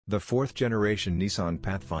The fourth-generation Nissan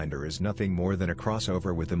Pathfinder is nothing more than a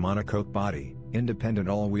crossover with a monocoque body, independent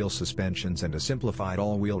all-wheel suspensions and a simplified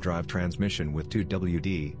all-wheel drive transmission with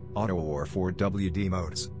 2WD, auto or 4WD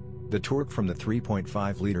modes. The torque from the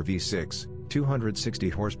 3.5-liter V6, 260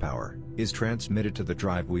 horsepower, is transmitted to the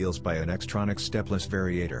drive wheels by an Xtronic stepless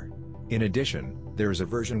variator. In addition, there is a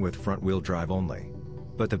version with front-wheel drive only.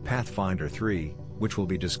 But the Pathfinder 3, which will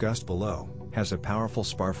be discussed below, has a powerful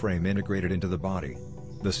spar frame integrated into the body.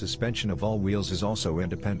 The suspension of all wheels is also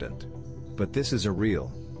independent. But this is a real,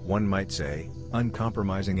 one might say,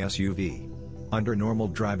 uncompromising SUV. Under normal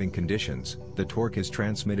driving conditions, the torque is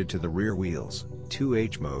transmitted to the rear wheels,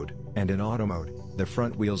 2H mode, and in auto mode, the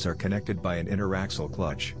front wheels are connected by an interaxle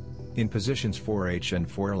clutch. In positions 4H and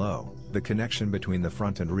 4 low, the connection between the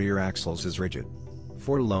front and rear axles is rigid.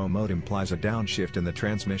 4 low mode implies a downshift in the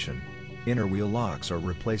transmission. Inner wheel locks are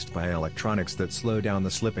replaced by electronics that slow down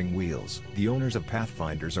the slipping wheels. The owners of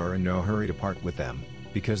Pathfinders are in no hurry to part with them,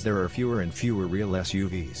 because there are fewer and fewer real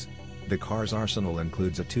SUVs. The car's arsenal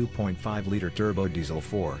includes a 2.5-liter turbo diesel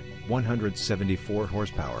 174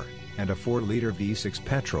 horsepower, and a 4-liter V6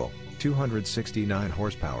 petrol, 269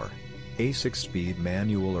 horsepower. A 6-speed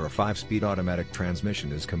manual or a 5-speed automatic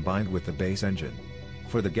transmission is combined with the base engine.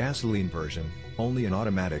 For the gasoline version, only an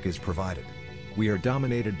automatic is provided. We are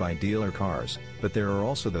dominated by dealer cars, but there are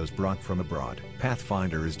also those brought from abroad.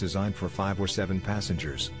 Pathfinder is designed for 5 or 7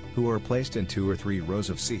 passengers, who are placed in 2 or 3 rows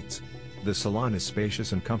of seats. The salon is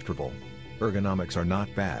spacious and comfortable. Ergonomics are not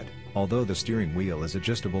bad, although the steering wheel is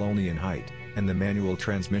adjustable only in height, and the manual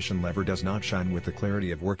transmission lever does not shine with the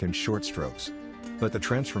clarity of work in short strokes. But the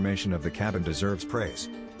transformation of the cabin deserves praise.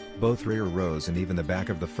 Both rear rows and even the back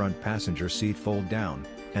of the front passenger seat fold down,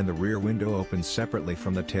 and the rear window opens separately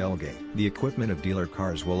from the tailgate. The equipment of dealer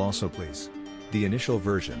cars will also please. The initial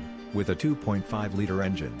version, with a 2.5-liter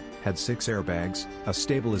engine, had 6 airbags, a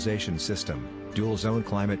stabilization system, dual-zone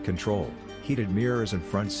climate control, heated mirrors and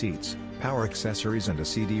front seats, power accessories and a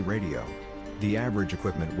CD radio. The average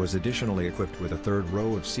equipment was additionally equipped with a 3rd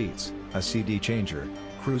row of seats, a CD changer,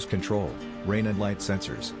 cruise control, rain and light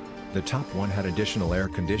sensors. The top one had additional air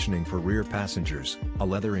conditioning for rear passengers, a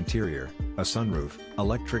leather interior, a sunroof,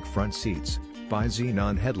 electric front seats,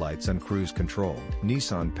 bi-xenon headlights and cruise control.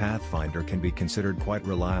 Nissan Pathfinder can be considered quite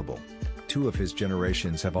reliable. 2 of his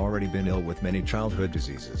generations have already been ill with many childhood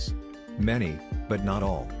diseases. Many, but not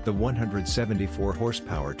all. The 174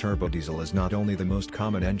 horsepower turbo diesel is not only the most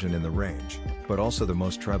common engine in the range, but also the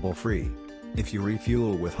most trouble-free. If you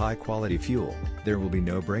refuel with high-quality fuel, there will be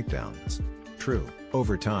no breakdowns. True,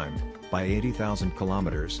 over time, by 80,000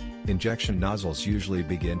 kilometers, injection nozzles usually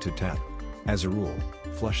begin to tap. As a rule,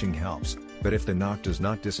 flushing helps, but if the knock does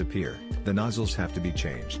not disappear, the nozzles have to be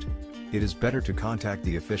changed. It is better to contact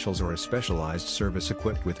the officials or a specialized service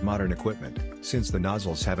equipped with modern equipment, since the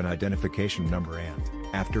nozzles have an identification number and,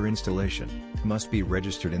 after installation, must be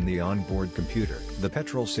registered in the onboard computer. The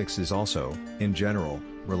Petrol 6 is also, in general,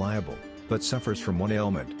 reliable, but suffers from one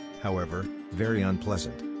ailment, however, very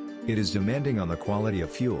unpleasant. It is demanding on the quality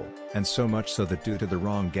of fuel, and so much so that due to the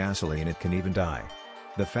wrong gasoline it can even die.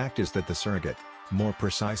 The fact is that the surrogate, more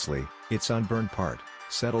precisely, its unburned part,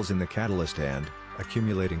 settles in the catalyst and,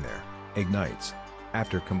 accumulating there, ignites.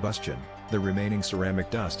 After combustion, the remaining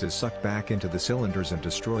ceramic dust is sucked back into the cylinders and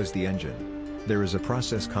destroys the engine. There is a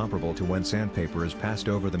process comparable to when sandpaper is passed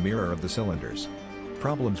over the mirror of the cylinders.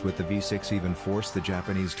 Problems with the V6 even forced the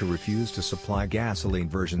Japanese to refuse to supply gasoline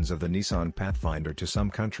versions of the Nissan Pathfinder to some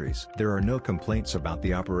countries. There are no complaints about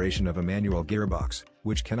the operation of a manual gearbox,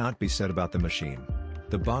 which cannot be said about the machine.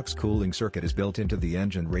 The box cooling circuit is built into the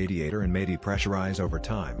engine radiator and may depressurize over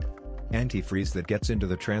time. Antifreeze that gets into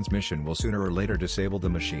the transmission will sooner or later disable the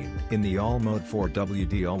machine. In the all-mode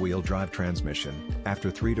 4WD all-wheel drive transmission, after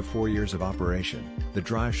 3 to 4 years of operation, the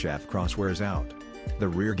driveshaft cross wears out. The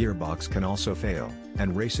rear gearbox can also fail,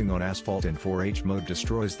 and racing on asphalt in 4H mode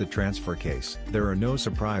destroys the transfer case. There are no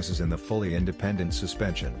surprises in the fully independent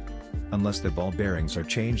suspension. Unless the ball bearings are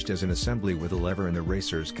changed as an assembly with a lever, and the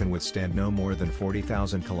racers can withstand no more than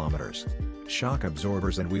 40,000 kilometers. Shock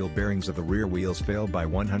absorbers and wheel bearings of the rear wheels fail by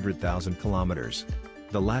 100,000 kilometers.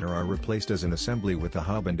 The latter are replaced as an assembly with the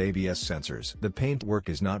hub and ABS sensors. The paintwork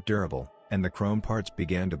is not durable, and the chrome parts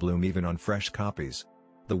began to bloom even on fresh copies.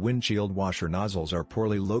 The windshield washer nozzles are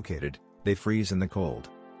poorly located, they freeze in the cold.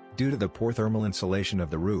 Due to the poor thermal insulation of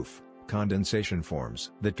the roof, condensation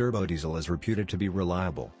forms. The turbo diesel is reputed to be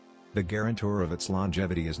reliable. The guarantor of its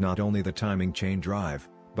longevity is not only the timing chain drive,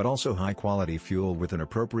 but also high-quality fuel with an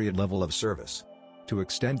appropriate level of service. To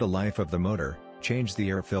extend the life of the motor, change the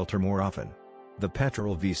air filter more often. The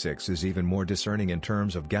petrol V6 is even more discerning in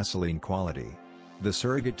terms of gasoline quality. The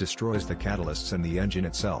surrogate destroys the catalysts and the engine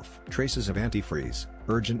itself. Traces of antifreeze,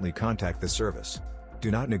 urgently contact the service.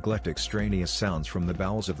 Do not neglect extraneous sounds from the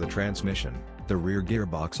bowels of the transmission. The rear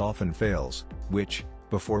gearbox often fails, which,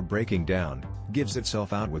 before breaking down, gives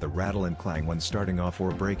itself out with a rattle and clang when starting off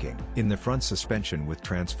or braking. In the front suspension with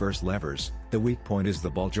transverse levers, the weak point is the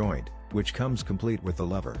ball joint, which comes complete with the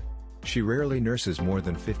lever. She rarely nurses more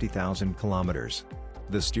than 50,000 kilometers.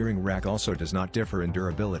 The steering rack also does not differ in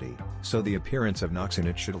durability, so the appearance of knocks in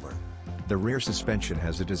it should alert. The rear suspension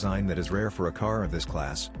has a design that is rare for a car of this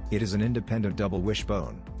class. It is an independent double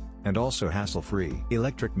wishbone. And also hassle-free.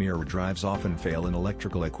 Electric mirror drives often fail in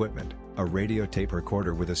electrical equipment. A radio tape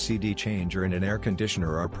recorder with a CD changer and an air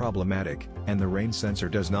conditioner are problematic, and the rain sensor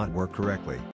does not work correctly.